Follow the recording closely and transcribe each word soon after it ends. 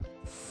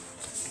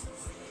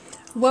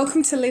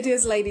Welcome to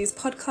Lydia's Ladies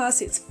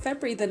podcast. It's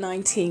February the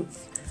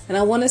 19th, and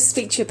I want to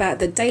speak to you about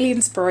the daily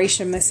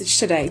inspiration message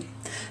today.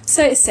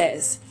 So it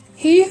says,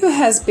 "He who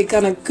has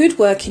begun a good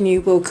work in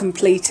you will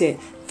complete it."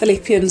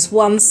 Philippians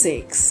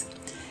 1:6.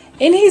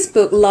 In his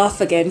book Laugh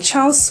Again,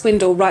 Charles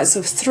Swindoll writes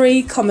of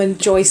three common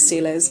joy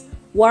stealers: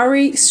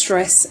 worry,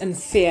 stress, and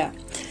fear.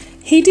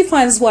 He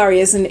defines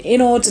worry as an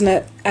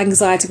inordinate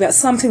anxiety about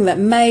something that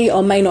may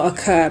or may not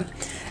occur,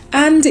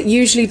 and it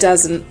usually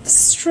doesn't.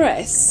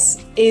 Stress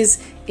is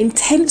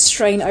intense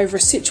strain over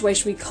a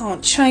situation we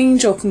can't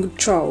change or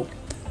control,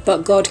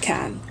 but God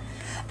can.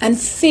 And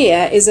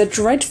fear is a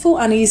dreadful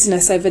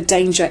uneasiness over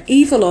danger,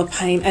 evil, or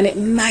pain, and it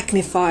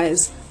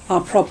magnifies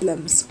our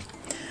problems.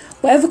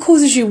 Whatever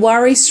causes you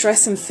worry,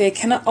 stress, and fear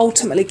cannot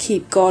ultimately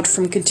keep God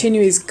from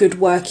continuing his good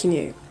work in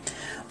you.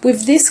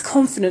 With this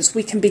confidence,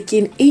 we can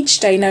begin each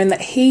day knowing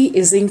that he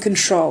is in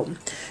control.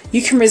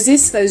 You can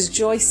resist those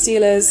joy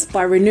stealers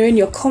by renewing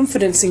your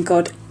confidence in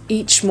God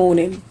each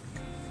morning.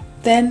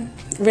 Then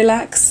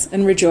relax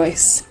and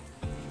rejoice.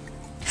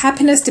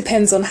 Happiness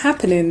depends on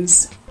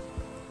happenings.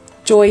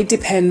 Joy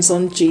depends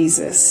on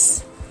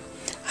Jesus.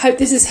 Hope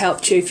this has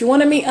helped you. If you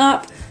want to meet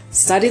up,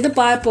 study the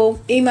Bible,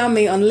 email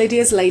me on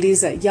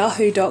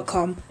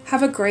lydiasladies@yahoo.com.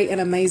 Have a great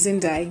and amazing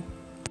day.